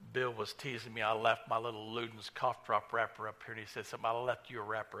Bill was teasing me. I left my little Luden's cough drop wrapper up here, and he said something. I left you a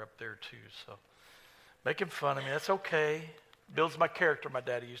wrapper up there too. So making fun of me, that's okay. Builds my character, my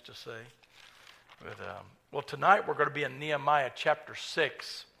daddy used to say. But, well, tonight we're going to be in Nehemiah chapter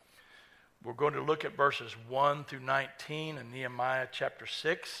 6. We're going to look at verses 1 through 19 in Nehemiah chapter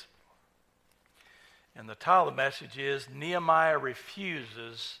 6. And the title of the message is Nehemiah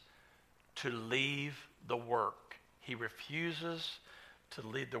refuses to leave the work. He refuses to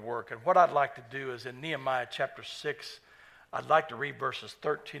lead the work. And what I'd like to do is in Nehemiah chapter 6, I'd like to read verses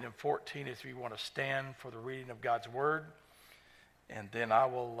 13 and 14 if you want to stand for the reading of God's word. And then I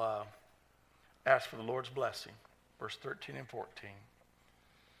will ask for the Lord's blessing. Verse 13 and 14.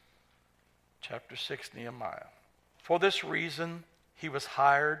 Chapter 6, Nehemiah. For this reason he was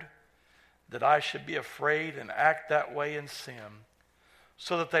hired, that I should be afraid and act that way in sin,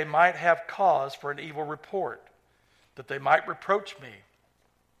 so that they might have cause for an evil report, that they might reproach me.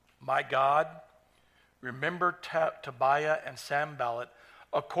 My God, remember Tobiah and Sanballat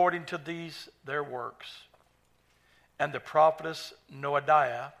according to these their works, and the prophetess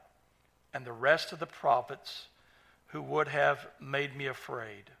Noadiah, and the rest of the prophets who would have made me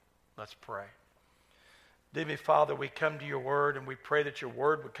afraid. Let's pray. Dear Father, we come to your word and we pray that your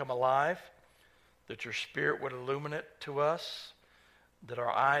word would come alive, that your spirit would illumine it to us, that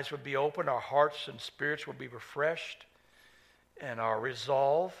our eyes would be open, our hearts and spirits would be refreshed, and our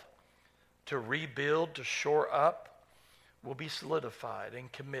resolve to rebuild, to shore up, will be solidified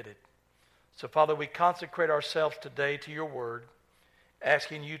and committed. So, Father, we consecrate ourselves today to your word,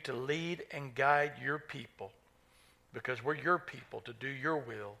 asking you to lead and guide your people, because we're your people to do your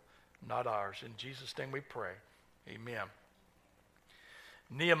will, not ours. In Jesus' name we pray. Amen.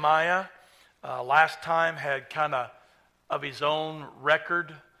 Nehemiah, last time had kind of his own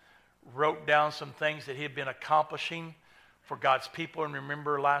record, wrote down some things that he had been accomplishing for God's people. And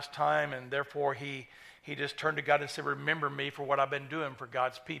remember last time, and therefore he just turned to God and said, remember me for what I've been doing for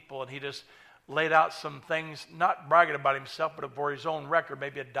God's people. And he just laid out some things, not bragging about himself, but for his own record,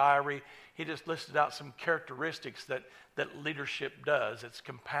 maybe a diary. He just listed out some characteristics that leadership does. It's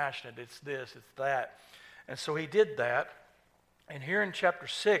compassionate, it's this, it's that. And so he did that. And here in chapter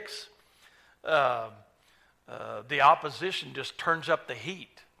 6, the opposition just turns up the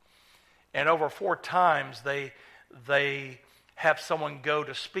heat. And over 4 times they have someone go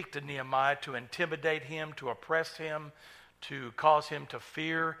to speak to Nehemiah, to intimidate him, to oppress him, to cause him to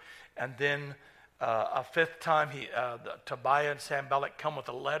fear. And then a 5th time, Tobiah and Sanballat come with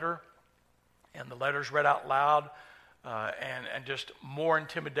a letter, and the letter's read out loud, and just more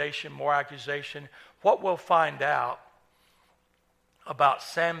intimidation, more accusation. What we'll find out about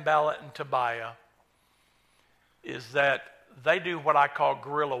Sanballat and Tobiah is that they do what I call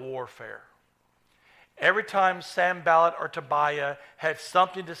guerrilla warfare. Every time Sanballat or Tobiah had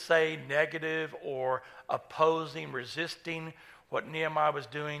something to say negative or opposing, resisting what Nehemiah was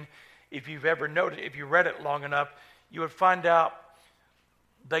doing, if you've ever noticed, if you read it long enough, you would find out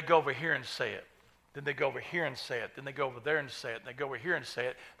they go over here and say it. Then they go over here and say it. Then they go over there and say it. And they go over here and say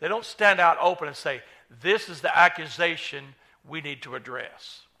it. They don't stand out open and say, this is the accusation we need to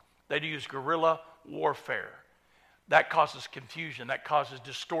address. They use guerrilla warfare. That causes confusion. That causes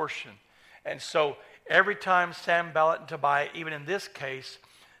distortion. And so every time Sanballat and Tobiah, even in this case,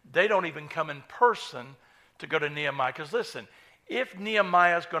 they don't even come in person to go to Nehemiah. Because listen, if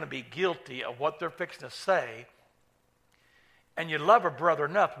Nehemiah is going to be guilty of what they're fixing to say, and you love a brother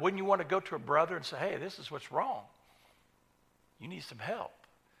enough, wouldn't you want to go to a brother and say, hey, this is what's wrong? You need some help.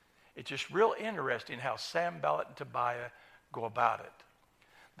 It's just real interesting how Sanballat and Tobiah go about it.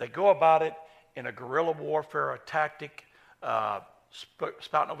 They go about it in a guerrilla warfare, a tactic,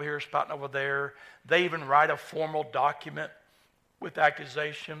 spouting over here, spouting over there. They even write a formal document with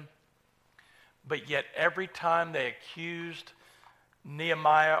accusation. But yet every time they accused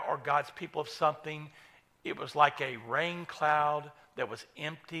Nehemiah or God's people of something, it was like a rain cloud that was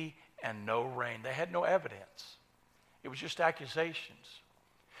empty and no rain. They had no evidence. It was just accusations.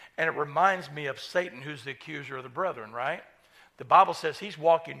 And it reminds me of Satan, who's the accuser of the brethren, right? The Bible says he's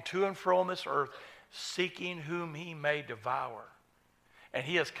walking to and fro on this earth, seeking whom he may devour. And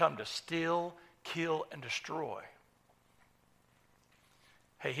he has come to steal, kill, and destroy.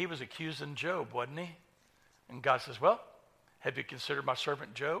 Hey, he was accusing Job, wasn't he? And God says, well, have you considered my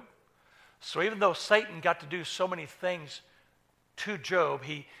servant Job? So even though Satan got to do so many things to Job,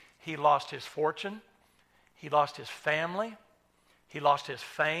 he lost his fortune, he lost his family, he lost his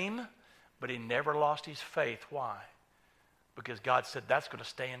fame, but he never lost his faith. Why? Because God said that's going to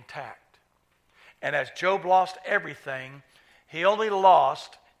stay intact. And as Job lost everything, he only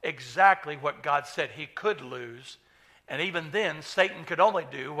lost exactly what God said he could lose, And even then, Satan could only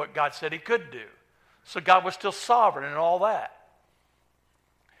do what God said he could do. So God was still sovereign and all that.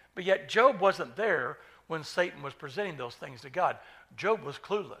 But yet Job wasn't there when Satan was presenting those things to God. Job was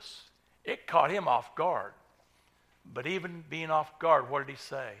clueless. It caught him off guard. But even being off guard, what did he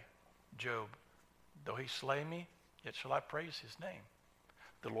say? Job, though he slay me, yet shall I praise his name.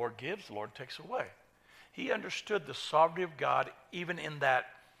 The Lord gives, the Lord takes away. He understood the sovereignty of God even in that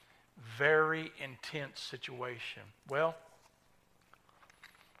very intense situation. Well,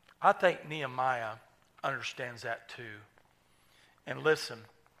 I think Nehemiah understands that too. And listen,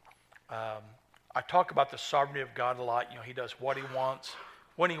 I talk about the sovereignty of God a lot. You know, he does what he wants,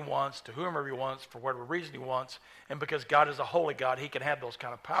 when he wants, to whomever he wants, for whatever reason he wants. And because God is a holy God, he can have those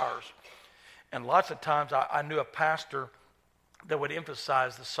kind of powers. And lots of times I knew a pastor that would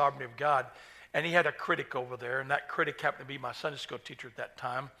emphasize the sovereignty of God. And he had a critic over there, and that critic happened to be my Sunday school teacher at that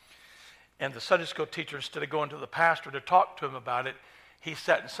time. And the Sunday school teacher, instead of going to the pastor to talk to him about it, he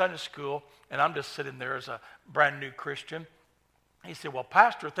sat in Sunday school, and I'm just sitting there as a brand new Christian. He said, well,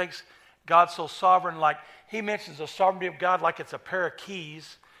 pastor thinks God's so sovereign, like he mentions the sovereignty of God like it's a pair of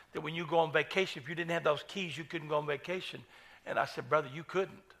keys that when you go on vacation, if you didn't have those keys, you couldn't go on vacation. And I said, brother, you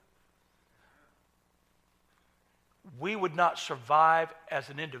couldn't. We would not survive as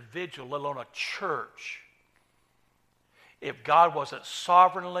an individual, let alone a church, if God wasn't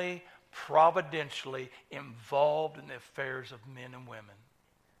sovereignly, providentially involved in the affairs of men and women.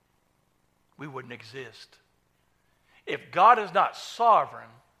 We wouldn't exist. If God is not sovereign,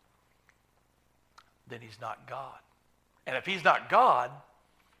 then he's not God. And if he's not God,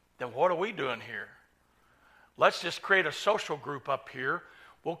 then what are we doing here? Let's just create a social group up here.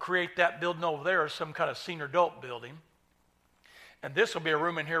 We'll create that building over there as some kind of senior adult building. And this will be a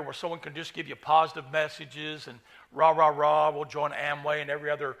room in here where someone can just give you positive messages and rah, rah, rah. We'll join Amway and every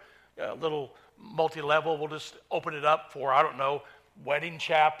other little multi-level. We'll just open it up for, I don't know, wedding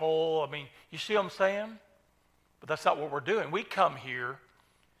chapel. I mean, you see what I'm saying? But that's not what we're doing. We come here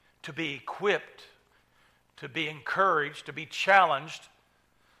to be equipped, to be encouraged, to be challenged,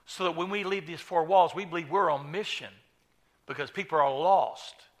 so that when we leave these four walls, we believe we're on mission because people are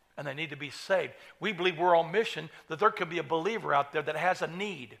lost and they need to be saved. We believe we're on mission, that there could be a believer out there that has a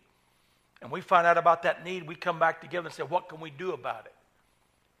need. And we find out about that need, we come back together and say, what can we do about it?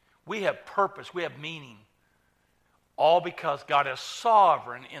 We have purpose, we have meaning. All because God is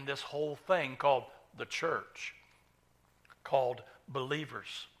sovereign in this whole thing called the church, called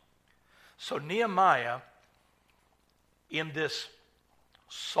believers. So Nehemiah, in this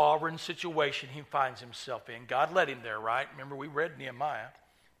sovereign situation he finds himself in, God led him there, right? Remember, we read Nehemiah.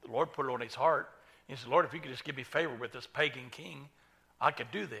 The Lord put it on his heart. He said, Lord, if you could just give me favor with this pagan king, I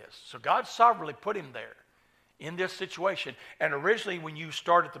could do this. So God sovereignly put him there in this situation. And originally, when you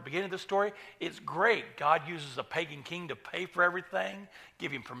start at the beginning of the story, it's great. God uses a pagan king to pay for everything,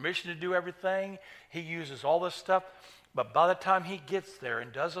 give him permission to do everything. He uses all this stuff. But by the time he gets there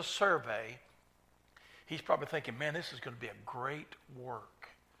and does a survey, he's probably thinking, man, this is going to be a great work.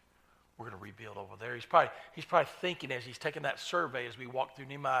 We're going to rebuild over there. He's probably thinking as he's taking that survey as we walk through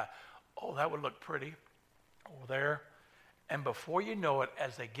Nehemiah, oh, that would look pretty over there. And before you know it,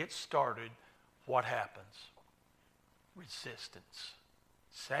 as they get started, what happens? Resistance.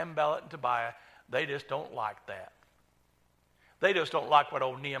 Sanballat and Tobiah, they just don't like that. They just don't like what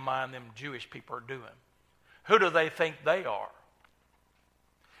old Nehemiah and them Jewish people are doing. Who do they think they are?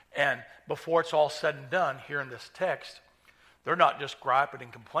 And before it's all said and done, here in this text, they're not just griping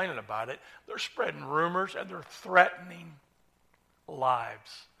and complaining about it. They're spreading rumors and they're threatening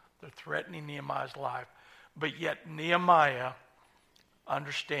lives. They're threatening Nehemiah's life. But yet Nehemiah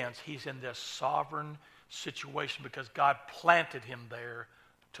understands he's in this sovereign situation because God planted him there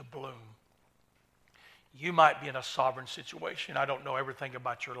to bloom. You might be in a sovereign situation. I don't know everything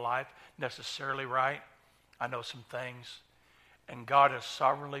about your life necessarily, right? I know some things. And God has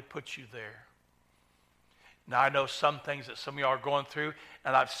sovereignly put you there. Now, I know some things that some of y'all are going through,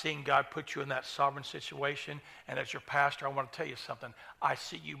 and I've seen God put you in that sovereign situation. And as your pastor, I want to tell you something. I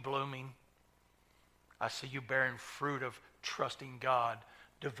see you blooming. I see you bearing fruit of trusting God,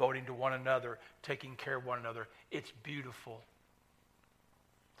 devoting to one another, taking care of one another. It's beautiful.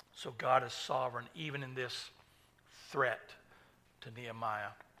 So God is sovereign, even in this threat to Nehemiah.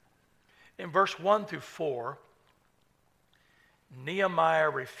 In verse 1 through 4, Nehemiah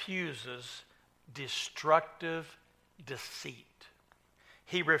refuses destructive deceit.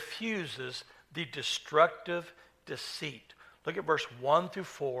 He refuses the destructive deceit. Look at verse 1 through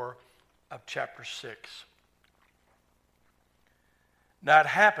 4 of chapter 6. Now it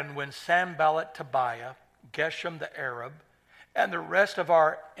happened when Sanballat, Tobiah, Geshem the Arab, and the rest of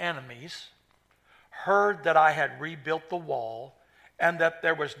our enemies heard that I had rebuilt the wall and that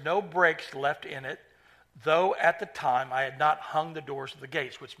there was no breaks left in it, though at the time I had not hung the doors of the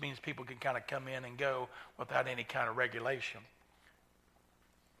gates, which means people can kind of come in and go without any kind of regulation.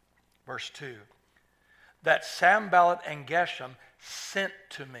 Verse 2, that Sanballat and Geshem sent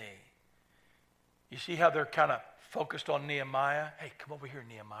to me. You see how they're kind of focused on Nehemiah? Hey, come over here,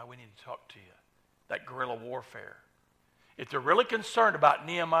 Nehemiah. We need to talk to you. That guerrilla warfare. If they're really concerned about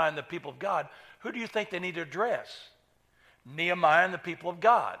Nehemiah and the people of God, who do you think they need to address? Nehemiah and the people of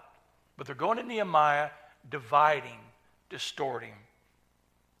God. But they're going to Nehemiah, dividing, distorting.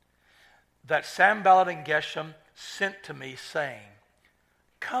 That Sanballat and Geshem sent to me, saying,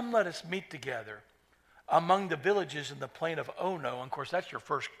 come, let us meet together among the villages in the plain of Ono. And of course, that's your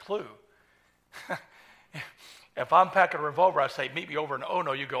first clue. If I'm packing a revolver, I say, meet me over in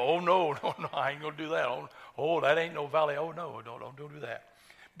Ono. You go, oh, no, I ain't going to do that. Oh, that ain't no valley. Oh, no, don't do that.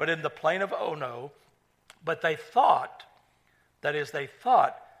 But in the plain of Ono, but they thought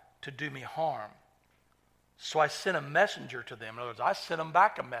to do me harm. So I sent a messenger to them. In other words, I sent them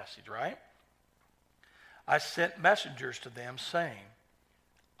back a message, right? I sent messengers to them saying,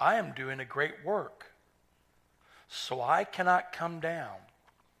 I am doing a great work, so I cannot come down.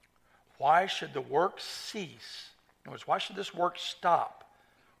 Why should the work cease? In other words, why should this work stop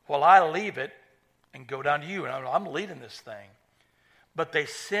while I leave it and go down to you? And I'm leading this thing. But they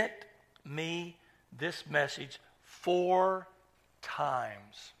sent me this message 4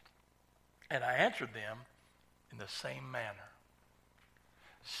 times. And I answered them in the same manner.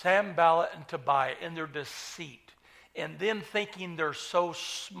 Sanballat and Tobiah, in their deceit, and them thinking they're so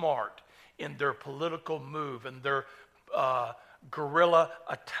smart in their political move and their guerrilla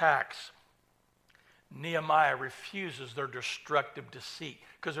attacks, Nehemiah refuses their destructive deceit,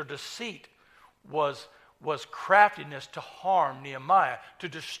 because their deceit was craftiness to harm Nehemiah, to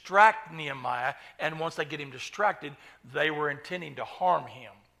distract Nehemiah, and once they get him distracted, they were intending to harm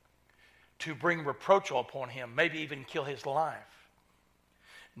him, to bring reproach upon him, maybe even kill his life.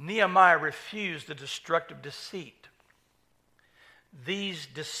 Nehemiah refused the destructive deceit. These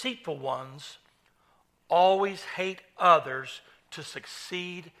deceitful ones always hate others to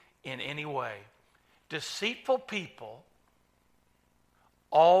succeed in any way. Deceitful people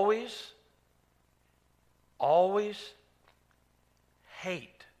always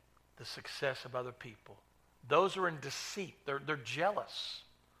hate the success of other people. Those are in deceit. They're jealous.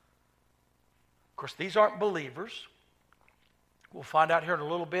 Of course, these aren't believers. We'll find out here in a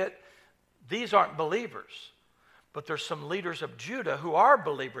little bit. These aren't believers. But there's some leaders of Judah who are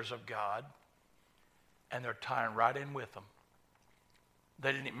believers of God, and they're tying right in with them.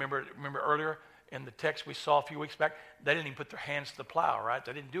 They didn't remember earlier in the text we saw a few weeks back, they didn't even put their hands to the plow, right?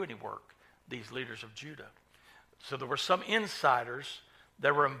 They didn't do any work, these leaders of Judah. So there were some insiders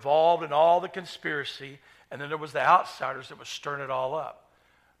that were involved in all the conspiracy, and then there was the outsiders that was stirring it all up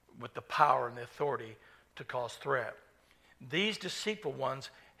with the power and the authority to cause threat. These deceitful ones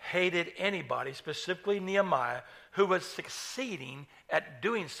hated anybody, specifically Nehemiah, who was succeeding at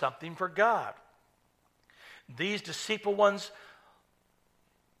doing something for God. These deceitful ones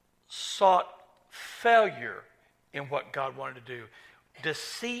sought failure in what God wanted to do.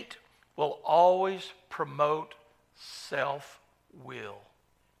 Deceit will always promote self-will.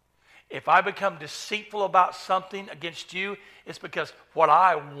 If I become deceitful about something against you, it's because what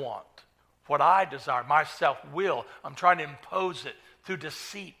I want, what I desire, my self-will, I'm trying to impose it through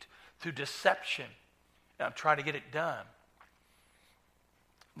deceit, through deception, and I'm trying to get it done.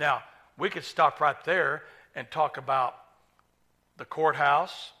 Now, we could stop right there and talk about the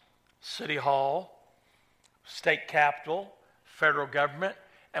courthouse, city hall, state capitol, federal government,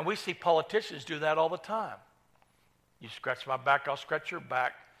 and we see politicians do that all the time. You scratch my back, I'll scratch your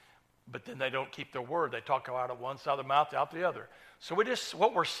back, but then they don't keep their word. They talk out of one side of the mouth, out the other. So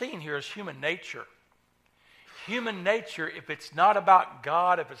what we're seeing here is human nature. Human nature, if it's not about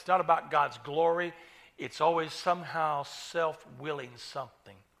God, if it's not about God's glory, it's always somehow self-willing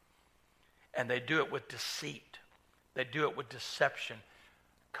something. And they do it with deceit. They do it with deception.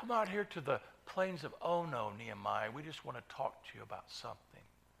 Come out here to the plains of Ono, Nehemiah. We just want to talk to you about something.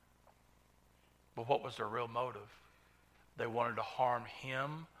 But what was their real motive? They wanted to harm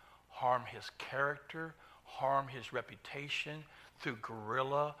him, harm his character, harm his reputation through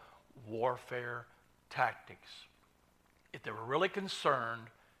guerrilla warfare tactics. If they were really concerned,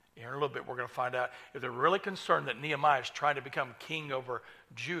 here in a little bit we're going to find out, if they're really concerned that Nehemiah is trying to become king over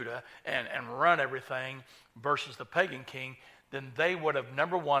Judah and run everything versus the pagan king, then they would have,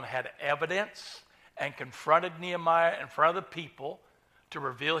 number one, had evidence and confronted Nehemiah in front of the people to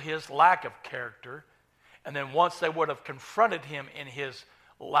reveal his lack of character. And then once they would have confronted him in his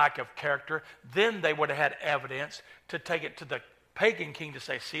lack of character, then they would have had evidence to take it to the pagan king to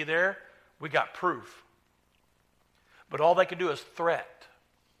say, see there, we got proof. But all they could do is threat.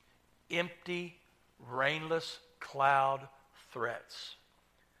 Empty, rainless cloud threats.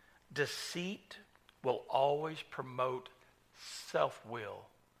 Deceit will always promote self-will,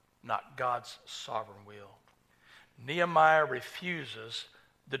 not God's sovereign will. Nehemiah refuses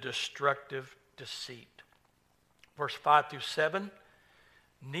the destructive deceit. Verse 5 through 7,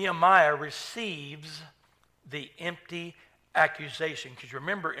 Nehemiah receives the empty accusation. Because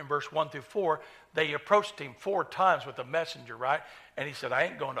remember in verse 1 through 4, they approached him 4 times with a messenger, right? And he said, I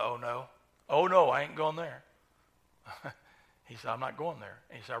ain't going to Oh no. Oh no, I ain't going there. He said, I'm not going there.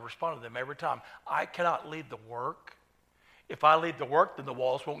 And he said, I responded to them every time. I cannot lead the work. If I lead the work, then the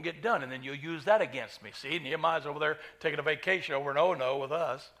walls won't get done, and then you'll use that against me. See, Nehemiah's over there taking a vacation over an Oh no with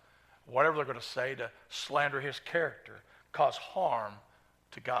us. Whatever they're going to say to slander his character, cause harm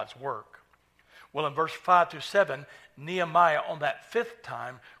to God's work. Well, in verse 5 through 7, Nehemiah on that 5th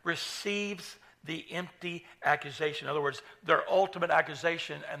time receives the empty accusation. In other words, their ultimate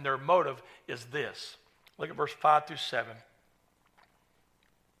accusation and their motive is this. Look at verse 5 through 7.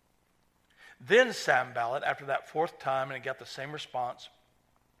 Then Sanballat, after that 4th time, and he got the same response,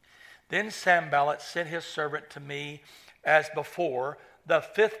 then Sanballat sent his servant to me as before, the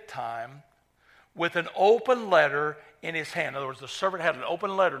 5th time, with an open letter in his hand. In other words, the servant had an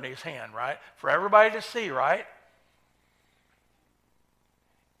open letter in his hand, right? For everybody to see, right?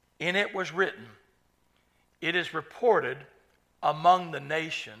 In it was written, it is reported among the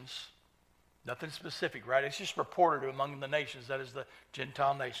nations. Nothing specific, right? It's just reported among the nations. That is the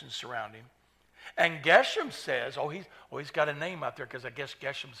Gentile nations surrounding. And Geshem says, he's got a name out there because I guess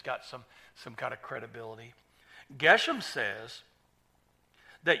Geshem's got some kind of credibility. Geshem says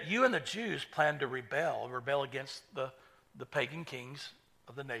that you and the Jews plan to rebel against the pagan kings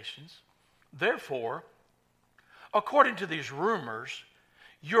of the nations. Therefore, according to these rumors,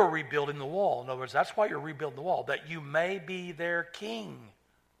 you're rebuilding the wall. In other words, that's why you're rebuilding the wall, that you may be their king.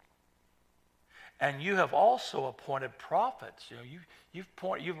 And you have also appointed prophets. You know,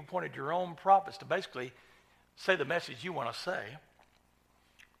 you've appointed your own prophets to basically say the message you want to say,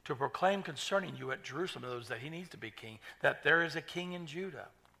 to proclaim concerning you at Jerusalem, those that he needs to be king, that there is a king in Judah.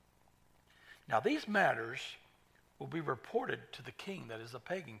 Now these matters will be reported to the king that is the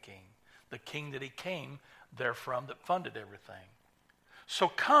pagan king, the king that he came therefrom that funded everything. So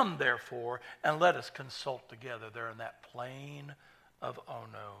come, therefore, and let us consult together there in that plain of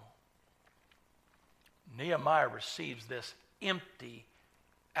Ono. Nehemiah receives this empty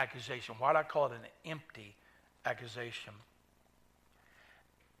accusation. Why do I call it an empty accusation?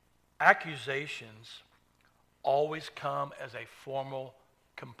 Accusations always come as a formal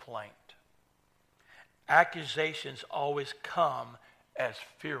complaint. Accusations always come as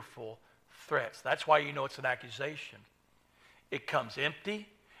fearful threats. That's why you know it's an accusation. It comes empty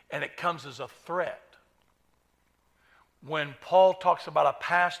and it comes as a threat. When Paul talks about a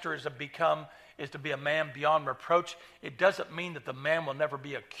pastor is to be a man beyond reproach, it doesn't mean that the man will never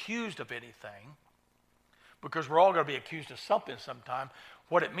be accused of anything, because we're all going to be accused of something sometime.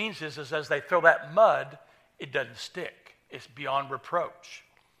 What it means is as they throw that mud, it doesn't stick. It's beyond reproach.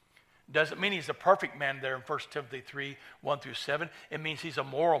 Doesn't mean he's a perfect man there in 1 Timothy 3, 1 through 7. It means he's a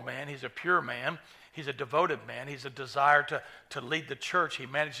moral man. He's a pure man. He's a devoted man. He's a desire to lead the church. He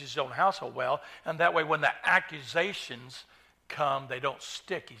manages his own household well. And that way when the accusations come, they don't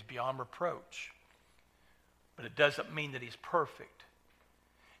stick. He's beyond reproach. But it doesn't mean that he's perfect.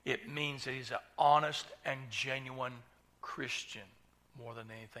 It means that he's an honest and genuine Christian more than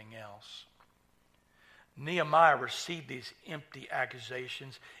anything else. Nehemiah received these empty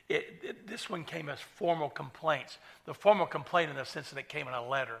accusations. This one came as formal complaints. The formal complaint in the sense that it came in a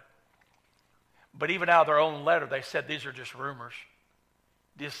letter. But even out of their own letter, they said these are just rumors.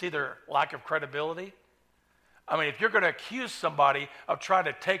 Do you see their lack of credibility? I mean, if you're going to accuse somebody of trying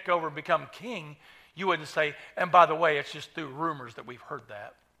to take over and become king, you wouldn't say, and by the way, it's just through rumors that we've heard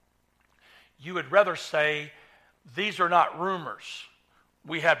that. You would rather say, these are not rumors.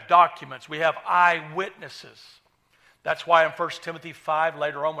 We have documents. We have eyewitnesses. That's why in 1 Timothy 5,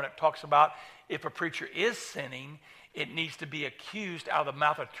 later on when it talks about if a preacher is sinning, it needs to be accused out of the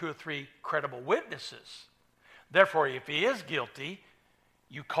mouth of 2 or 3 credible witnesses. Therefore, if he is guilty,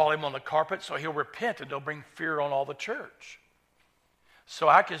 you call him on the carpet so he'll repent and they'll bring fear on all the church. So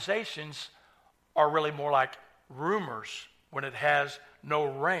accusations are really more like rumors when it has no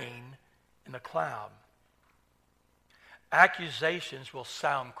rain in the cloud. Accusations will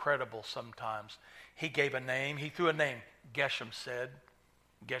sound credible sometimes. He gave a name. He threw a name. Geshem said.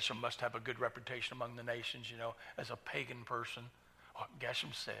 Geshem must have a good reputation among the nations, as a pagan person. Oh,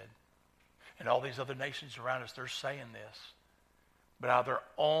 Geshem said. And all these other nations around us, they're saying this. But out of their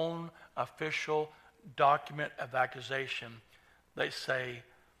own official document of accusation, they say,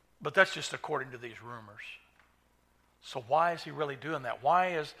 but that's just according to these rumors. So why is he really doing that?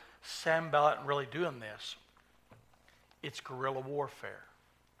 Why is Sanballat really doing this? It's guerrilla warfare.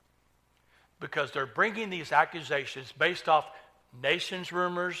 Because they're bringing these accusations based off nations'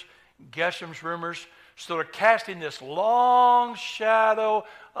 rumors, Geshem's rumors. So they're casting this long shadow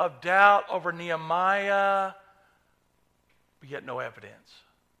of doubt over Nehemiah, but yet no evidence.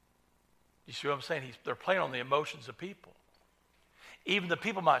 You see what I'm saying? They're playing on the emotions of people. Even the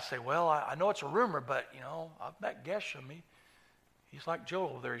people might say, well, I know it's a rumor, but, I've met Geshem. He's like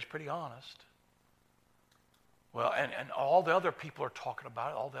Joel there. He's pretty honest. Well, and all the other people are talking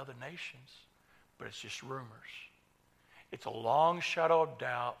about it, all the other nations, but it's just rumors. It's a long shadow of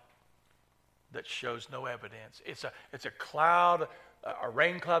doubt that shows no evidence. It's a cloud, a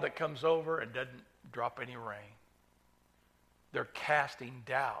rain cloud that comes over and doesn't drop any rain. They're casting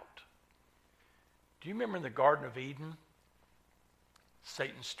doubt. Do you remember in the Garden of Eden,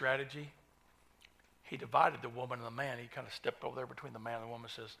 Satan's strategy? He divided the woman and the man. He kind of stepped over there between the man and the woman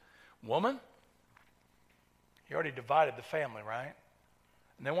and says, woman? He already divided the family, right?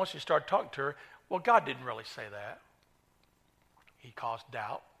 And then once you start talking to her, well, God didn't really say that. He caused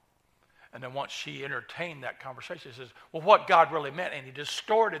doubt. And then once she entertained that conversation, she says, well, what God really meant, and he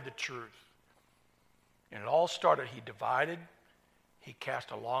distorted the truth. And it all started, he divided, he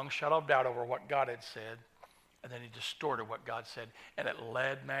cast a long shadow of doubt over what God had said, and then he distorted what God said, and it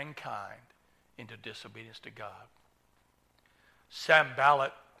led mankind into disobedience to God.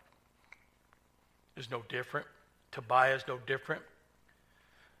 Sanballat is no different. Tobiah is no different.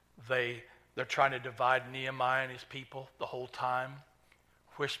 They're trying to divide Nehemiah and his people the whole time,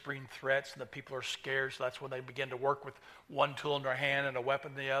 whispering threats, and the people are scared, so that's when they begin to work with one tool in their hand and a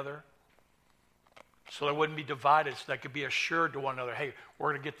weapon in the other. So they wouldn't be divided, so they could be assured to one another, hey,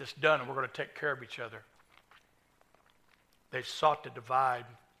 we're going to get this done, and we're going to take care of each other. They sought to divide.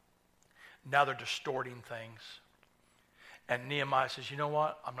 Now they're distorting things. And Nehemiah says, you know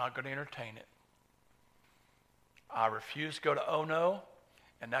what? I'm not going to entertain it. I refuse to go to Ono,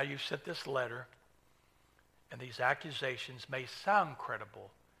 and now you've sent this letter, and these accusations may sound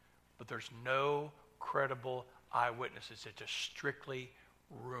credible, but there's no credible eyewitnesses. It's just strictly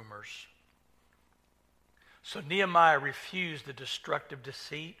rumors. So Nehemiah refused the destructive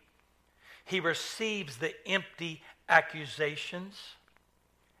deceit. He receives the empty accusations.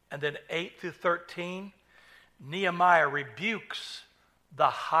 And then 8 through 13, Nehemiah rebukes the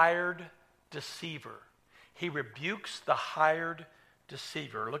hired deceiver. He rebukes the hired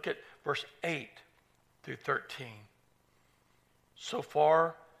deceiver. Look at verse 8 through 13. So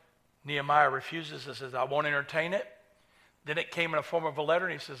far, Nehemiah refuses and says, I won't entertain it. Then it came in the form of a letter,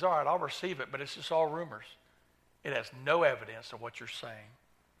 and he says, all right, I'll receive it, but it's just all rumors. It has no evidence of what you're saying.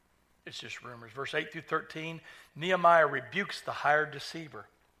 It's just rumors. Verse 8 through 13, Nehemiah rebukes the hired deceiver.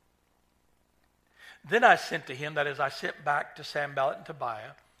 Then I sent to him, that is, I sent back to Sanballat and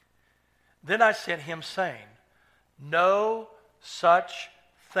Tobiah. Then I sent him saying, no such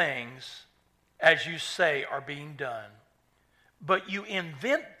things as you say are being done, but you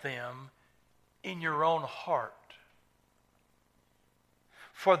invent them in your own heart.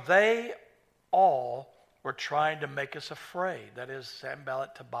 For they all were trying to make us afraid. That is,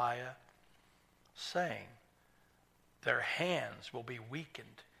 Sanballat, Tobiah, saying, their hands will be weakened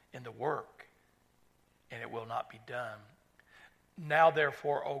in the work, and it will not be done. Now,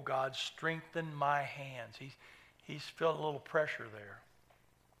 therefore, O God, strengthen my hands. He's feeling a little pressure there.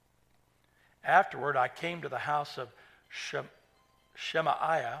 Afterward, I came to the house of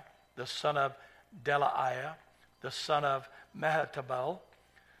Shemaiah, the son of Delaiah, the son of Mehetabel,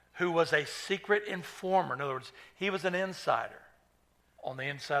 who was a secret informer. In other words, he was an insider on the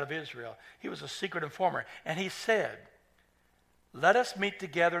inside of Israel. He was a secret informer. And he said, let us meet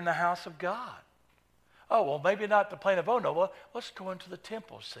together in the house of God. Oh, well, maybe not the plain of Ono. Well, let's go into the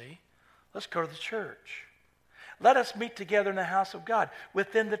temple, see? Let's go to the church. Let us meet together in the house of God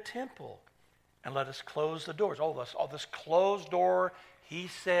within the temple. And let us close the doors. All this closed door, he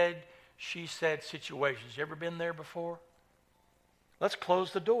said, she said situations. You ever been there before? Let's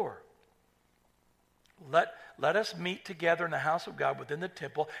close the door. Let us meet together in the house of God within the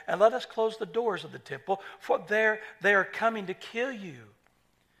temple, and let us close the doors of the temple, for there they are coming to kill you.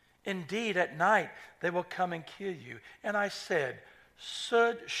 Indeed, at night they will come and kill you. And I said,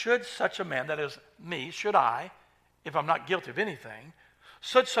 should such a man, that is me, should I, if I'm not guilty of anything,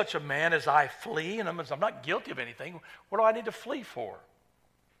 should such a man as I flee? And I'm not guilty of anything. What do I need to flee for?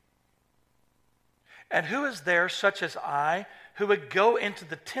 And who is there such as I who would go into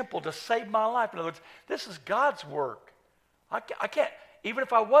the temple to save my life? In other words, this is God's work. I can't, even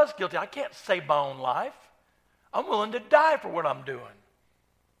if I was guilty, I can't save my own life. I'm willing to die for what I'm doing.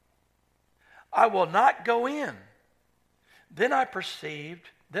 I will not go in. Then I perceived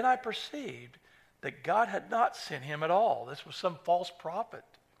that God had not sent him at all. This was some false prophet.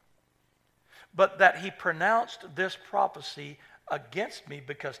 But that he pronounced this prophecy against me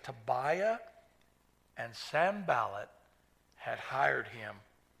because Tobiah and Sanballat had hired him.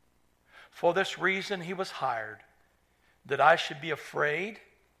 For this reason he was hired, that I should be afraid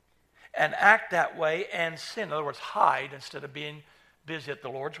and act that way and sin. In other words, hide instead of being busy at the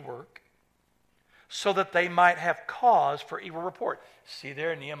Lord's work, so that they might have cause for evil report. See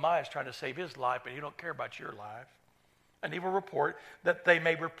there, Nehemiah is trying to save his life, but he don't care about your life. An evil report, that they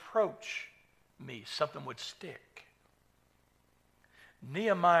may reproach me. Something would stick.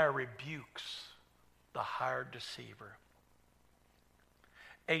 Nehemiah rebukes the hired deceiver.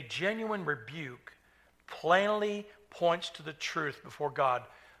 A genuine rebuke plainly points to the truth before God.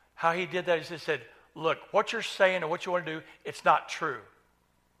 How he did that is he said, look, what you're saying and what you want to do, it's not true.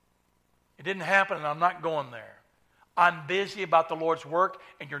 It didn't happen and I'm not going there. I'm busy about the Lord's work,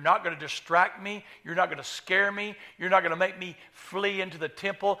 and you're not going to distract me. You're not going to scare me. You're not going to make me flee into the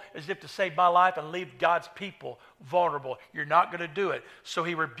temple as if to save my life and leave God's people vulnerable. You're not going to do it. So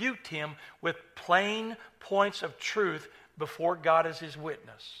he rebuked him with plain points of truth before God as his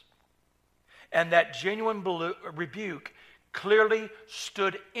witness. And that genuine rebuke clearly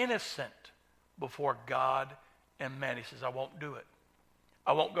stood innocent before God and man. He says, I won't do it.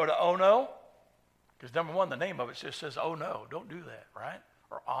 I won't go to oh no. Because number one, the name of it just says, oh no, don't do that, right?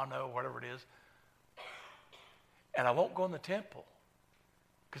 Or oh no, whatever it is. And I won't go in the temple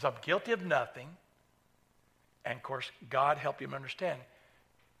because I'm guilty of nothing. And of course, God helped him understand,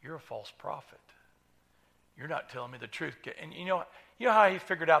 you're a false prophet. You're not telling me the truth. And you know how he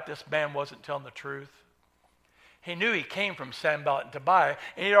figured out this man wasn't telling the truth? He knew he came from Sanballat and Tobiah,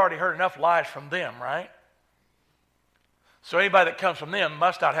 and he'd already heard enough lies from them, right? So anybody that comes from them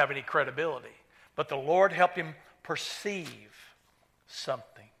must not have any credibility. But the Lord helped him perceive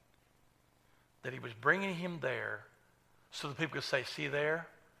something, that he was bringing him there so that people could say, see there,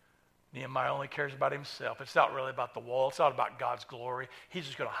 Nehemiah only cares about himself. It's not really about the wall. It's not about God's glory. He's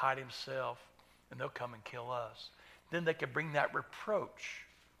just going to hide himself, and they'll come and kill us. Then they could bring that reproach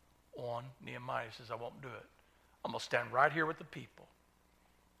on Nehemiah. He says, I won't do it. I'm going to stand right here with the people,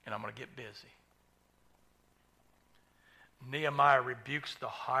 and I'm going to get busy. Nehemiah rebukes the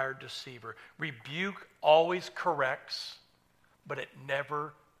hired deceiver. Rebuke always corrects, but it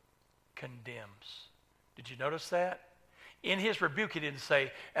never condemns. Did you notice that? In his rebuke, he didn't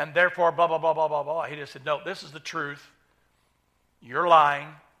say, and therefore blah, blah, blah, blah, blah, blah. He just said, no, this is the truth. You're lying.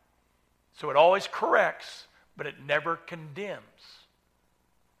 So it always corrects, but it never condemns.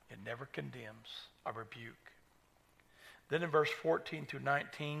 It never condemns a rebuke. Then in verse 14 through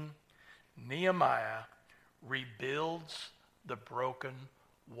 19, Nehemiah rebuilds the broken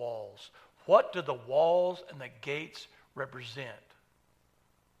walls. What do the walls and the gates represent?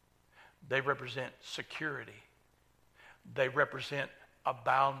 They represent security. They represent a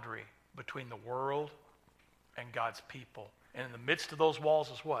boundary between the world and God's people. And in the midst of those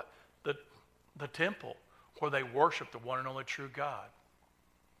walls is what? The temple, where they worship the one and only true God.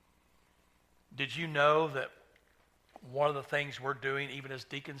 Did you know that one of the things we're doing, even as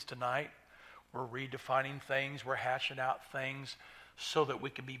deacons tonight, we're redefining things, we're hashing out things so that we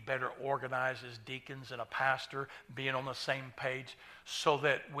can be better organized as deacons and a pastor, being on the same page, so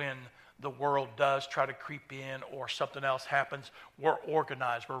that when the world does try to creep in or something else happens, we're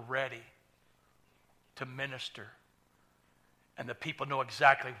organized, we're ready to minister. And the people know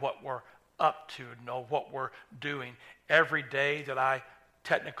exactly what we're up to, know what we're doing. Every day that I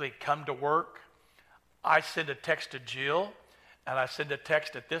technically come to work, I send a text to Jill, and I send a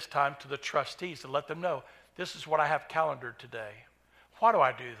text at this time to the trustees to let them know, this is what I have calendared today. Why do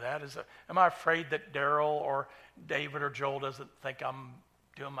I do that? Am I afraid that Daryl or David or Joel doesn't think I'm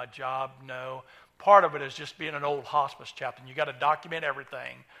doing my job? No. Part of it is just being an old hospice chaplain. You got to document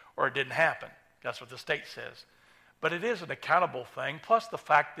everything or it didn't happen. That's what the state says. But it is an accountable thing. Plus the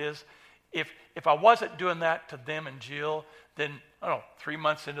fact is, if I wasn't doing that to them and Jill, then, 3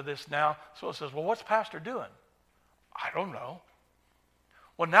 months into this now, someone says, well, what's Pastor doing? I don't know.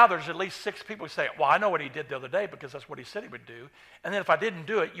 Well, now there's at least 6 people who say, well, I know what he did the other day because that's what he said he would do. And then if I didn't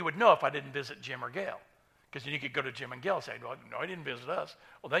do it, you would know if I didn't visit Jim or Gail. Because then you could go to Jim and Gail and say, well, no, he didn't visit us.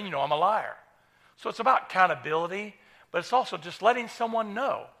 Well, then you know I'm a liar. So it's about accountability, but it's also just letting someone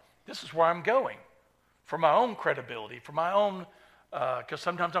know this is where I'm going for my own credibility, for my own because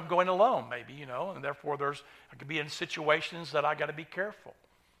sometimes I'm going alone, maybe, and therefore I could be in situations that I got to be careful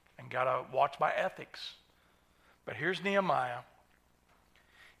and got to watch my ethics. But here's Nehemiah.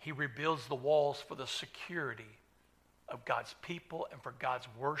 He rebuilds the walls for the security of God's people and for God's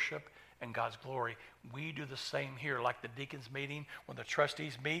worship and God's glory. We do the same here. Like the deacons meeting, when the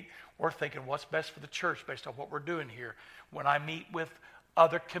trustees meet, we're thinking what's best for the church based on what we're doing here. When I meet with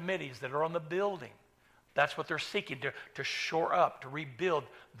other committees that are on the building, that's what they're seeking, to shore up, to rebuild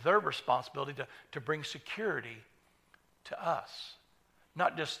their responsibility to bring security to us.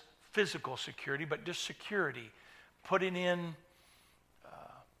 Not just physical security, but just security. Putting in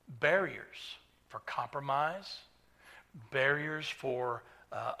barriers for compromise, barriers for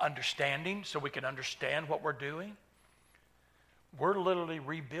understanding so we can understand what we're doing. We're literally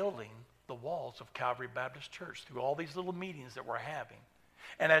rebuilding the walls of Calvary Baptist Church through all these little meetings that we're having.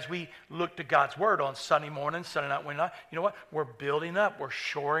 And as we look to God's Word on Sunday morning, Sunday night, Wednesday night, you know what? We're building up. We're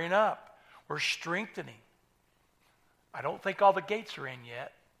shoring up. We're strengthening. I don't think all the gates are in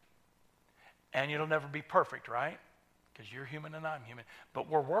yet. And it'll never be perfect, right? Because you're human and I'm human. But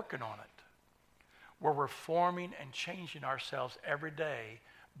we're working on it. We're reforming and changing ourselves every day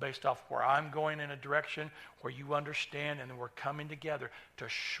based off where I'm going in a direction where you understand, and then we're coming together to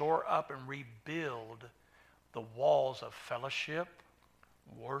shore up and rebuild the walls of fellowship,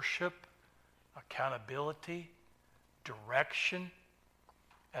 worship, accountability, direction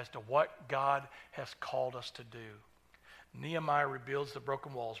as to what God has called us to do. Nehemiah rebuilds the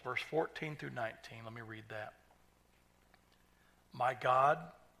broken walls, verse 14 through 19. Let me read that. My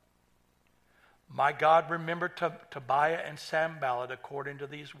God, remember Tobiah and Sanballat according to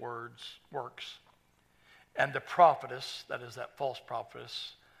these works, and the prophetess, that is that false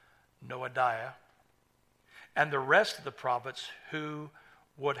prophetess, Noadiah, and the rest of the prophets who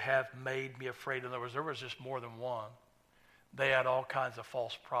would have made me afraid. In other words, there was just more than one. They had all kinds of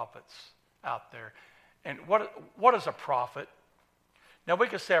false prophets out there. And what is a prophet? Now, we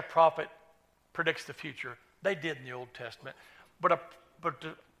could say a prophet predicts the future. They did in the Old Testament. But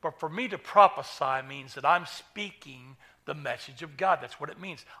for me to prophesy means that I'm speaking the message of God. That's what it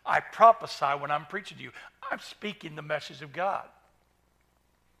means. I prophesy when I'm preaching to you. I'm speaking the message of God.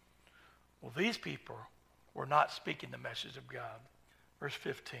 Well, these people were not speaking the message of God. Verse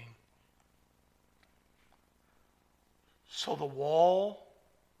 15. So the wall,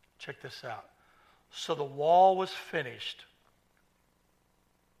 check this out. So the wall was finished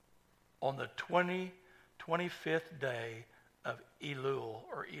on the 25th day of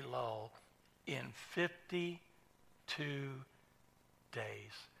Elul in 52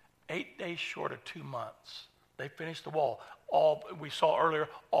 days. 8 days short of 2 months. They finished the wall. All we saw earlier,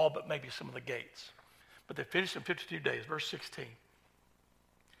 all but maybe some of the gates. But they finished in 52 days. Verse 16.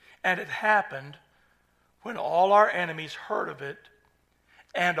 And it happened when all our enemies heard of it,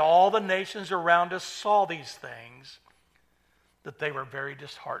 and all the nations around us saw these things, that they were very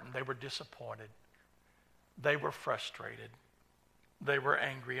disheartened. They were disappointed. They were frustrated. They were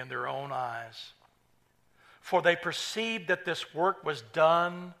angry in their own eyes. For they perceived that this work was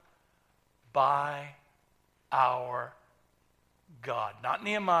done by our God. Not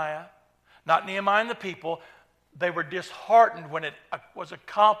Nehemiah. Not Nehemiah and the people. They were disheartened when it was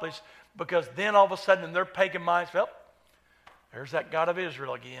accomplished, because then all of a sudden in their pagan minds, well, there's that God of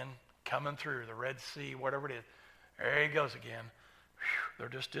Israel again coming through the Red Sea, whatever it is. There he goes again. Whew, they're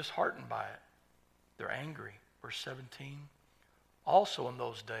just disheartened by it. They're angry. Verse 17. Also in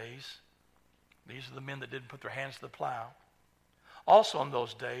those days, these are the men that didn't put their hands to the plow. Also in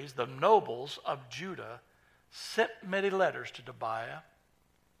those days, the nobles of Judah sent many letters to Tobiah,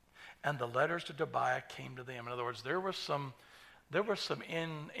 and the letters to Tobiah came to them. In other words, there was some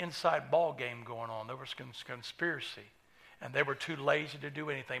inside ball game going on. There was conspiracy. And they were too lazy to do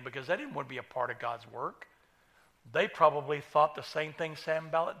anything because they didn't want to be a part of God's work. They probably thought the same thing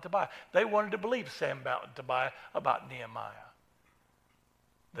Sanballat and Tobiah. They wanted to believe Sanballat and Tobiah about Nehemiah.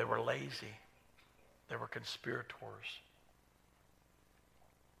 They were lazy. They were conspirators.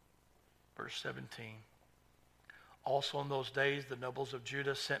 Verse 17. Also in those days, the nobles of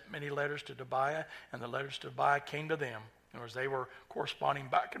Judah sent many letters to Tobiah, and the letters to Tobiah came to them. In other words, they were corresponding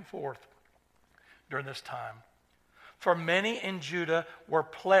back and forth during this time. For many in Judah were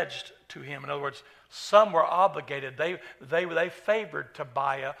pledged to him. In other words, some were obligated. They favored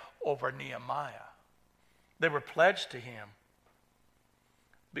Tobiah over Nehemiah. They were pledged to him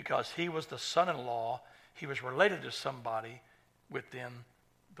because he was the son-in-law. He was related to somebody within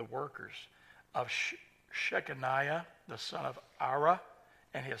the workers of Shechaniah, the son of Ara,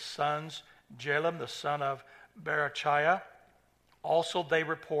 and his sons, Jalem, the son of Berechiah. Also they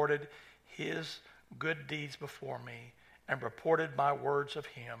reported his good deeds before me, and reported my words of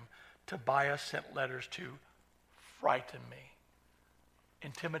him. Tobiah sent letters to frighten me.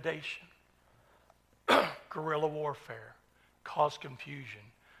 Intimidation, guerrilla warfare, cause confusion,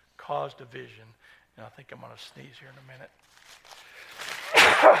 cause division. And I think I'm going to sneeze here in a minute.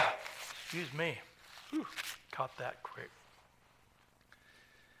 Excuse me. Whew, caught that quick.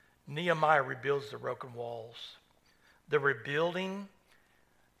 Nehemiah rebuilds the broken walls. The rebuilding,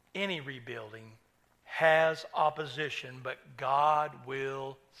 any rebuilding, has opposition, but God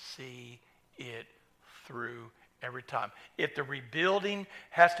will see it through every time. If the rebuilding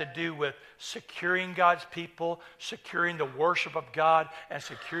has to do with securing God's people, securing the worship of God, and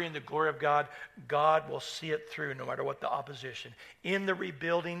securing the glory of God, God will see it through no matter what the opposition. In the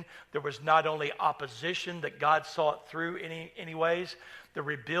rebuilding, there was not only opposition that God saw it through anyways, the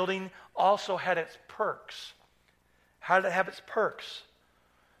rebuilding also had its perks. How did it have its perks?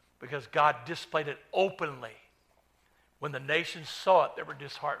 Because God displayed it openly. When the nations saw it, they were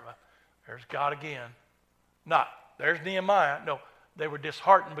disheartened. There's God again. Not, there's Nehemiah. No, they were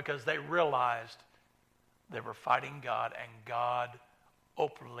disheartened because they realized they were fighting God, and God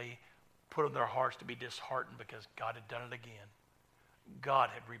openly put in their hearts to be disheartened because God had done it again. God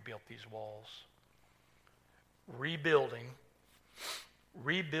had rebuilt these walls. Rebuilding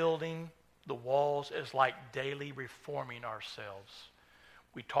the walls is like daily reforming ourselves.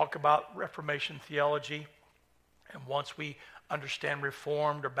 We talk about Reformation theology, and once we understand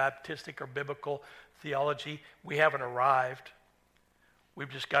Reformed or Baptistic or biblical theology, we haven't arrived. We've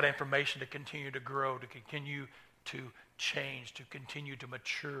just got information to continue to grow, to continue to change, to continue to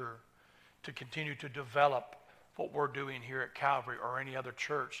mature, to continue to develop what we're doing here at Calvary or any other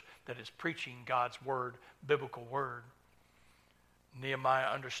church that is preaching God's word, biblical word. Nehemiah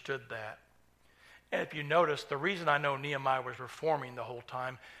understood that. And if you notice, the reason I know Nehemiah was reforming the whole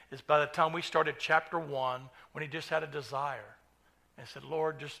time is by the time we started chapter 1, when he just had a desire and said,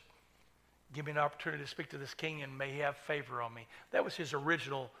 Lord, just give me an opportunity to speak to this king and may he have favor on me. That was his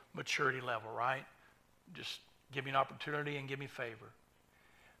original maturity level, right? Just give me an opportunity and give me favor.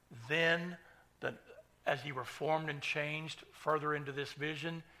 Then, as he reformed and changed further into this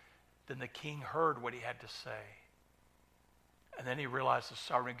vision, then the king heard what he had to say. And then he realized the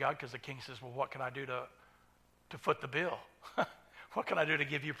sovereignty of God, because the king says, well, what can I do to foot the bill? What can I do to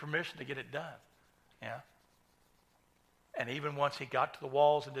give you permission to get it done? Yeah. And even once he got to the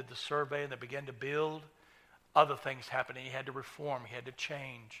walls and did the survey and they began to build, other things happened. He had to reform. He had to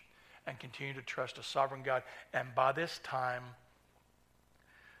change and continue to trust a sovereign God. And by this time,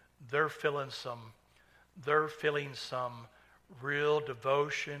 they're feeling some real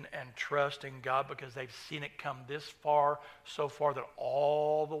devotion and trust in God because they've seen it come this far, so far that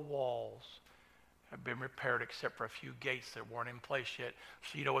all the walls have been repaired except for a few gates that weren't in place yet.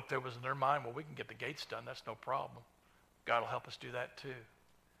 So you know what there was in their mind? Well, we can get the gates done. That's no problem. God will help us do that too.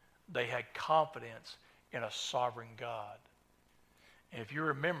 They had confidence in a sovereign God. And if you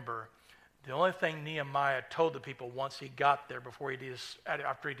remember, the only thing Nehemiah told the people once he got there,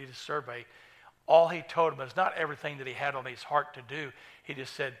 after he did his survey, all he told them is not everything that he had on his heart to do. He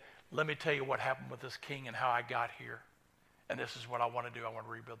just said, let me tell you what happened with this king and how I got here. And this is what I want to do. I want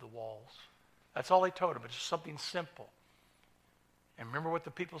to rebuild the walls. That's all he told them. It's just something simple. And remember what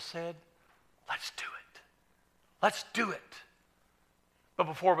the people said? Let's do it. Let's do it. But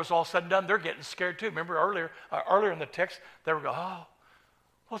before it was all said and done, they're getting scared too. Remember earlier in the text, they were going, oh,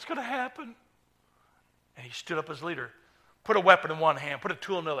 what's going to happen? And he stood up as leader. Put a weapon in one hand. Put a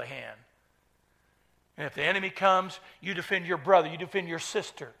tool in the other hand. And if the enemy comes, you defend your brother, you defend your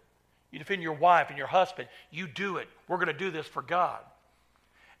sister, you defend your wife and your husband. You do it. We're going to do this for God.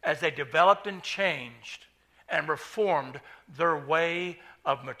 As they developed and changed and reformed their way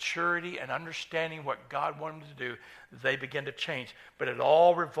of maturity and understanding what God wanted them to do, they began to change. But it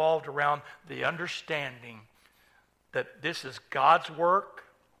all revolved around the understanding that this is God's work.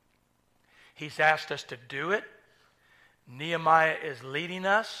 He's asked us to do it. Nehemiah is leading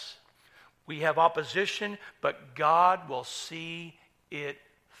us. We have opposition, but God will see it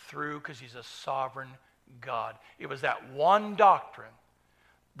through because he's a sovereign God. It was that one doctrine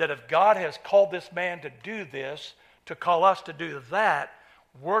that if God has called this man to do this, to call us to do that,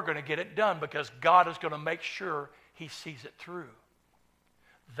 we're going to get it done because God is going to make sure he sees it through.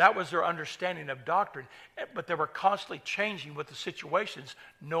 That was their understanding of doctrine, but they were constantly changing with the situations,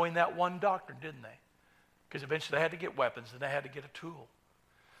 knowing that one doctrine, didn't they? Because eventually they had to get weapons and they had to get a tool.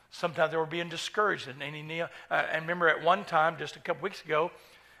 Sometimes they were being discouraged. And remember at one time, just a couple weeks ago,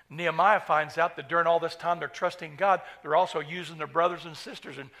 Nehemiah finds out that during all this time they're trusting God, they're also using their brothers and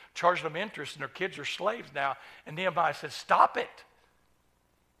sisters and charging them interest, and their kids are slaves now. And Nehemiah says, stop it.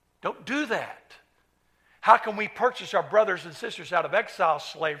 Don't do that. How can we purchase our brothers and sisters out of exile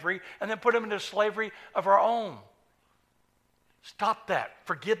slavery and then put them into slavery of our own? Stop that.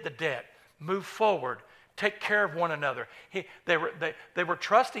 Forgive the debt. Move forward. Take care of one another. They were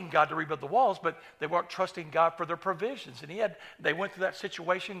trusting God to rebuild the walls, but they weren't trusting God for their provisions. And they went through that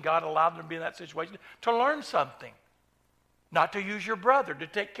situation. God allowed them to be in that situation to learn something. Not to use your brother, to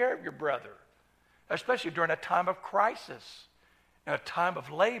take care of your brother. Especially during a time of crisis. In a time of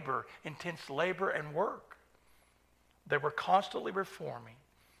labor, intense labor and work. They were constantly reforming.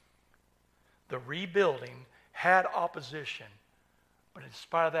 The rebuilding had opposition. But in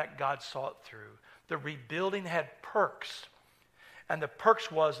spite of that, God saw it through. The rebuilding had perks. And the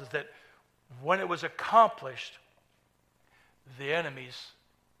perks was that when it was accomplished, the enemies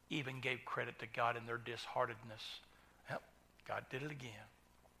even gave credit to God in their disheartedness. Yep, God did it again.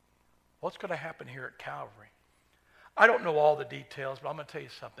 What's going to happen here at Calvary? I don't know all the details, but I'm going to tell you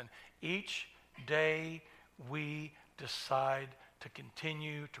something. Each day we decide to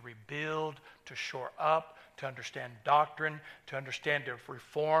continue to rebuild, to shore up, to understand doctrine, to understand to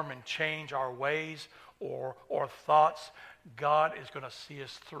reform and change our ways or thoughts, God is going to see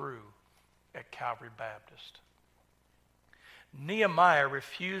us through at Calvary Baptist. Nehemiah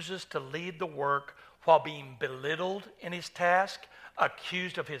refuses to lead the work while being belittled in his task,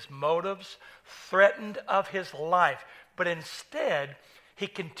 accused of his motives, threatened of his life. But instead, he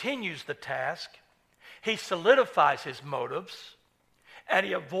continues the task, he solidifies his motives, and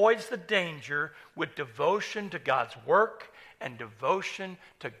he avoids the danger with devotion to God's work and devotion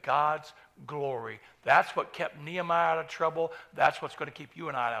to God's glory. That's what kept Nehemiah out of trouble. That's what's going to keep you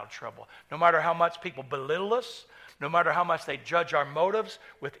and I out of trouble. No matter how much people belittle us, no matter how much they judge our motives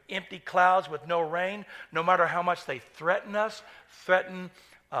with empty clouds with no rain, no matter how much they threaten us,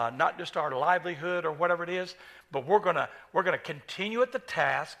 not just our livelihood or whatever it is, but we're going to continue at the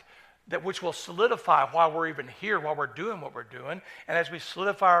task that which will solidify why we're even here, while we're doing what we're doing. And as we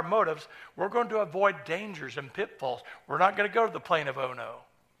solidify our motives, we're going to avoid dangers and pitfalls. We're not going to go to the plain of Ono.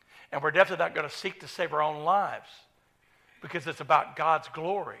 And we're definitely not going to seek to save our own lives, because it's about God's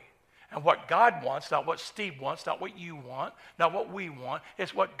glory. And what God wants, not what Steve wants, not what you want, not what we want,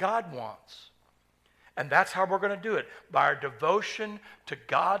 it's what God wants. And that's how we're going to do it, by our devotion to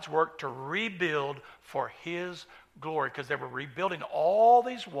God's work to rebuild for His glory. Because they were rebuilding all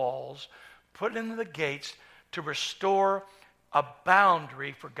these walls, putting in the gates to restore a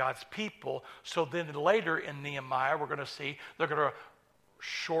boundary for God's people. So then later in Nehemiah, we're going to see they're going to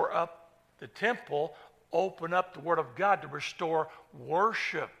shore up the temple, open up the Word of God to restore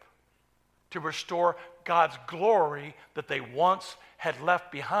worship, to restore God's glory that they once had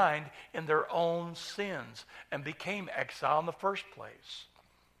left behind in their own sins and became exile in the first place.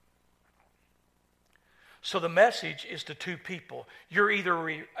 So the message is to two people. You're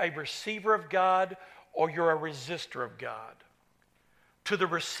either a receiver of God or you're a resistor of God. To the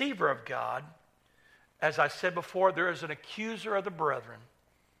receiver of God, as I said before, there is an accuser of the brethren.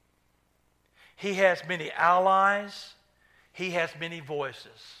 He has many allies. He has many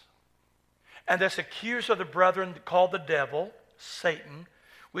voices. And this accuser of the brethren, called the devil, Satan,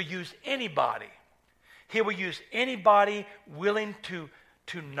 will use anybody. He will use anybody willing to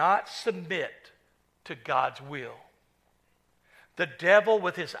not submit to God's will. The devil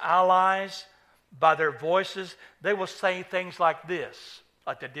with his allies, by their voices, they will say things like this,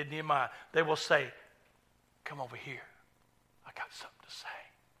 like they did Nehemiah. They will say, "Come over here. I got something to say."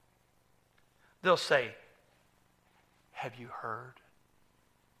 They'll say, "Have you heard?"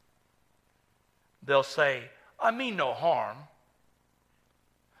 They'll say, "I mean no harm."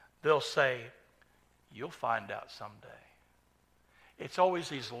 They'll say, "You'll find out someday." It's always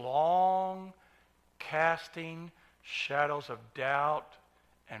these long casting shadows of doubt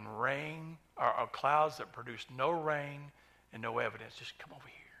and rain, or clouds that produce no rain and no evidence. Just come over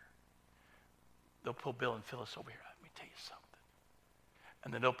here. They'll pull Bill and Phyllis over here. Let me tell you something.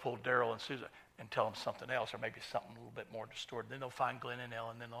 And then they'll pull Daryl and Susan and tell them something else, or maybe something a little bit more distorted. Then they'll find Glenn and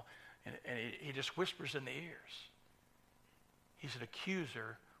Ellen, and he just whispers in the ears. He's an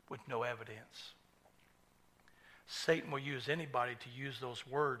accuser with no evidence. Satan will use anybody to use those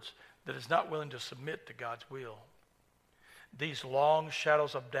words that is not willing to submit to God's will. These long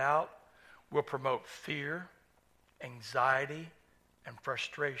shadows of doubt will promote fear, anxiety, and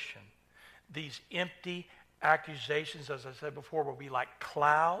frustration. These empty accusations, as I said before, will be like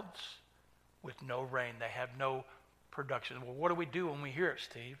clouds with no rain. They have no production. Well, what do we do when we hear it,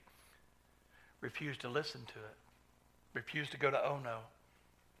 Steve? Refuse to listen to it. Refuse to go to Ono.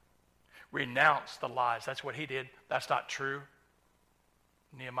 Renounce the lies. That's what he did. That's not true.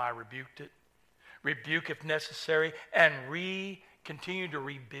 Nehemiah rebuked it. Rebuke if necessary, and continue to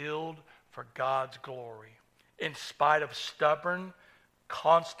rebuild for God's glory. In spite of stubborn,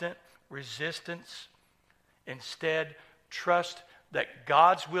 constant resistance, instead, trust that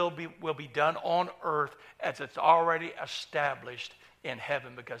God's will be done on earth as it's already established in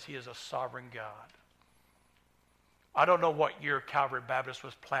heaven, because he is a sovereign God. I don't know what year Calvary Baptist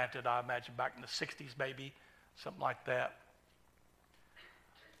was planted. I imagine back in the 60s maybe, something like that.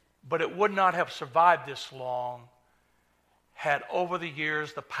 But it would not have survived this long had over the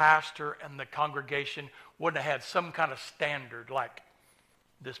years the pastor and the congregation wouldn't have had some kind of standard like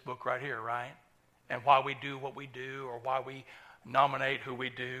this book right here, right? And why we do what we do, or why we nominate who we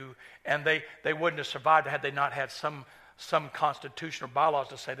do. And they wouldn't have survived had they not had some constitution or bylaws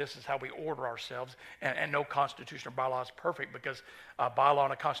to say this is how we order ourselves. And no constitution or bylaw is perfect, because a bylaw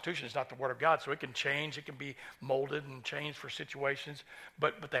and a constitution is not the word of God. So it can change, it can be molded and changed for situations.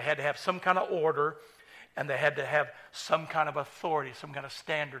 But they had to have some kind of order, and they had to have some kind of authority, some kind of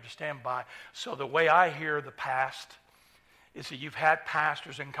standard to stand by. So the way I hear the past is that you've had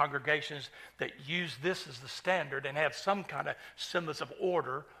pastors and congregations that use this as the standard and have some kind of semblance of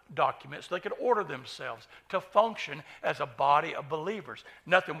order document so they could order themselves to function as a body of believers.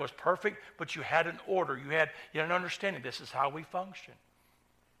 Nothing was perfect, but you had an order. You had an understanding. This is how we function.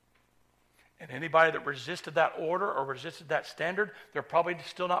 And anybody that resisted that order or resisted that standard, they're probably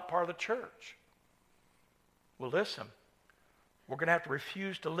still not part of the church. Well, listen. We're going to have to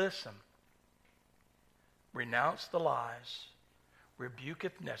refuse to listen. Renounce the lies, rebuke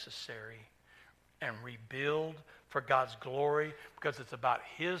if necessary, and rebuild for God's glory, because it's about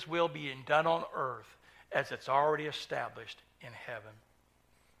his will being done on earth as it's already established in heaven.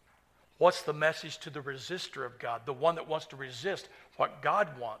 What's the message to the resistor of God, the one that wants to resist what God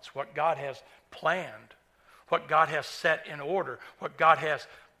wants, what God has planned, what God has set in order, what God has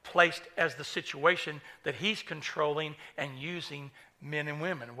placed as the situation that he's controlling and using men and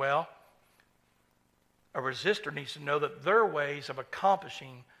women? Well, a resistor needs to know that their ways of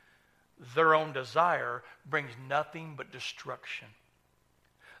accomplishing their own desire brings nothing but destruction.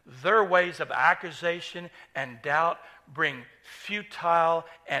 Their ways of accusation and doubt bring futile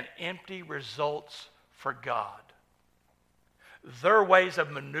and empty results for God. Their ways of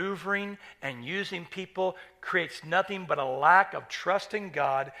maneuvering and using people creates nothing but a lack of trust in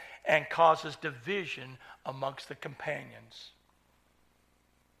God and causes division amongst the companions.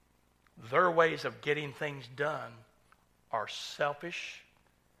 Their ways of getting things done are selfish,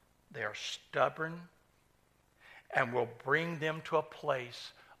 they are stubborn, and will bring them to a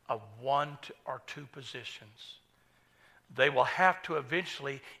place of one or two positions. They will have to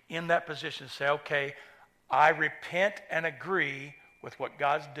eventually, in that position, say, okay, I repent and agree with what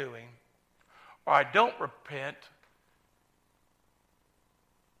God's doing, or I don't repent,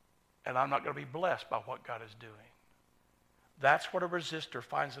 and I'm not going to be blessed by what God is doing. That's what a resistor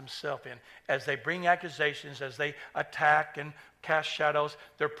finds himself in. As they bring accusations, as they attack and cast shadows,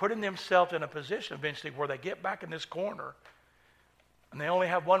 they're putting themselves in a position eventually where they get back in this corner and they only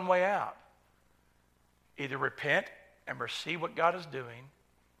have one way out. Either repent and receive what God is doing,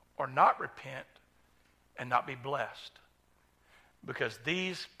 or not repent and not be blessed. Because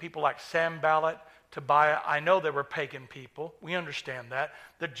these people like Sanballat, Tobiah, I know they were pagan people. We understand that.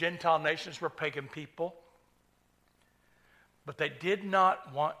 The Gentile nations were pagan people. But they did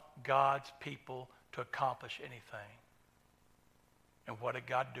not want God's people to accomplish anything. And what did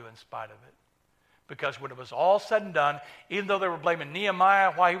God do in spite of it? Because when it was all said and done, even though they were blaming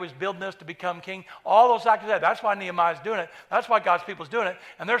Nehemiah why he was building this to become king, all those accusations, that's why Nehemiah's doing it. That's why God's people's doing it.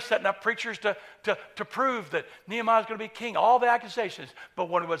 And they're setting up preachers to prove that Nehemiah's going to be king. All the accusations. But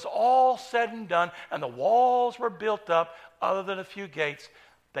when it was all said and done and the walls were built up, other than a few gates,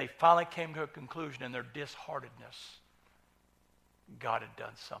 they finally came to a conclusion in their disheartedness. God had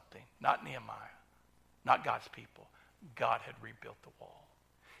done something. Not Nehemiah. Not God's people. God had rebuilt the wall.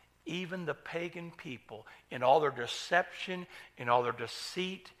 Even the pagan people, in all their deception, in all their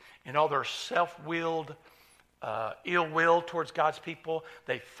deceit, in all their self-willed ill will towards God's people,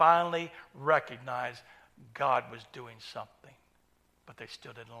 they finally recognized God was doing something. But they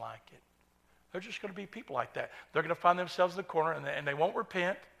still didn't like it. They're just going to be people like that. They're going to find themselves in the corner, and they won't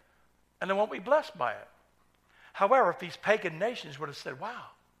repent, and they won't be blessed by it. However, if these pagan nations would have said, wow,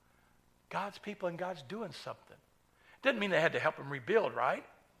 God's people and God's doing something. Didn't mean they had to help them rebuild, right?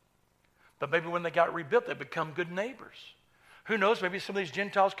 But maybe when they got rebuilt, they become good neighbors. Who knows, maybe some of these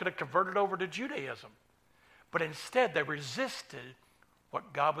Gentiles could have converted over to Judaism. But instead, they resisted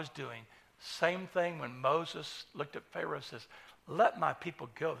what God was doing. Same thing when Moses looked at Pharaoh and says, let my people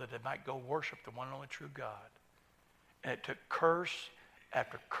go that they might go worship the one and only true God. And it took curse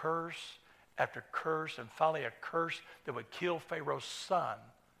after curse after curse, and finally a curse that would kill Pharaoh's son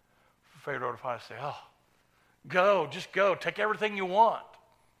Pharaoh to finally say, oh, go, just go. Take everything you want.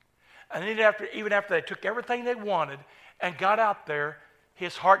 And then even after they took everything they wanted and got out there,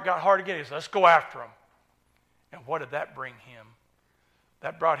 his heart got hard again. He said, let's go after them. And what did that bring him?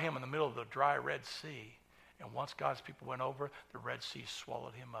 That brought him in the middle of the dry Red Sea. And once God's people went over, the Red Sea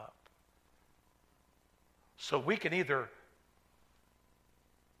swallowed him up. So we can either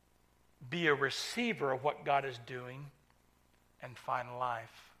be a receiver of what God is doing and find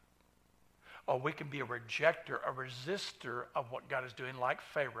life, or we can be a rejecter, a resistor of what God is doing, like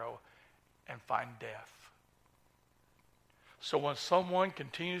Pharaoh, and find death. So when someone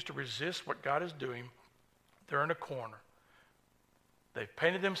continues to resist what God is doing, they're in a corner. They've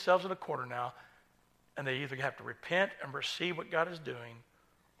painted themselves in a corner now, and they either have to repent and receive what God is doing,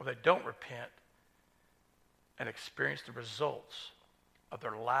 or they don't repent and experience the results of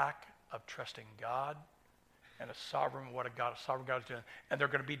their lack of trusting God and a sovereign God is doing. And they're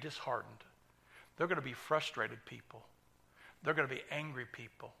going to be disheartened. They're going to be frustrated people. They're going to be angry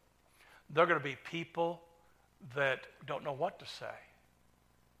people. They're going to be people that don't know what to say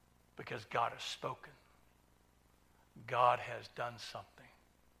because God has spoken. God has done something.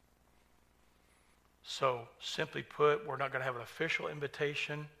 So, simply put, we're not going to have an official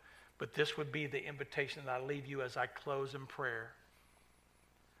invitation, but this would be the invitation that I leave you as I close in prayer.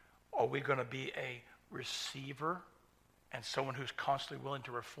 Are we going to be a receiver and someone who's constantly willing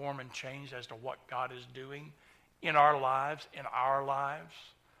to reform and change as to what God is doing in our lives,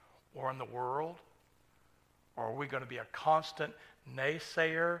 or in the world? Or are we going to be a constant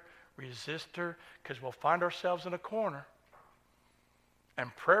naysayer, resistor? Because we'll find ourselves in a corner.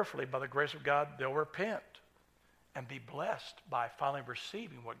 And prayerfully, by the grace of God, they'll repent and be blessed by finally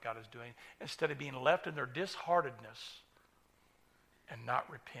receiving what God is doing instead of being left in their disheartedness and not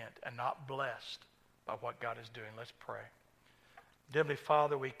repent and not blessed by what God is doing. Let's pray. Dear Heavenly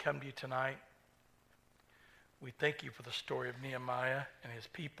Father, we come to you tonight. We thank you for the story of Nehemiah and his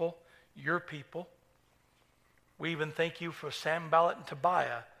people, your people. We even thank you for Sanballat and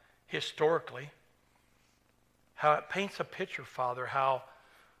Tobiah historically, how it paints a picture, Father, how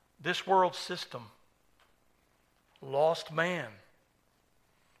this world system, lost man,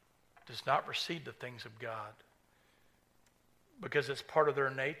 does not receive the things of God because it's part of their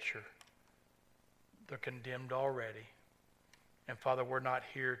nature. They're condemned already. And Father, we're not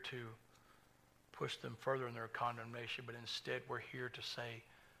here to push them further in their condemnation, but instead we're here to say,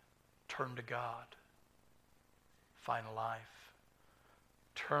 turn to God. Find life.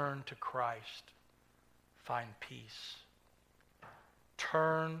 Turn to Christ. Find peace.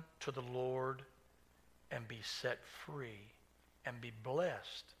 Turn to the Lord and be set free and be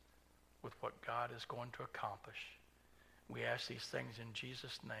blessed with what God is going to accomplish. We ask these things in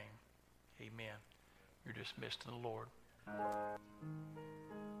Jesus' name. Amen. You're dismissed in the Lord.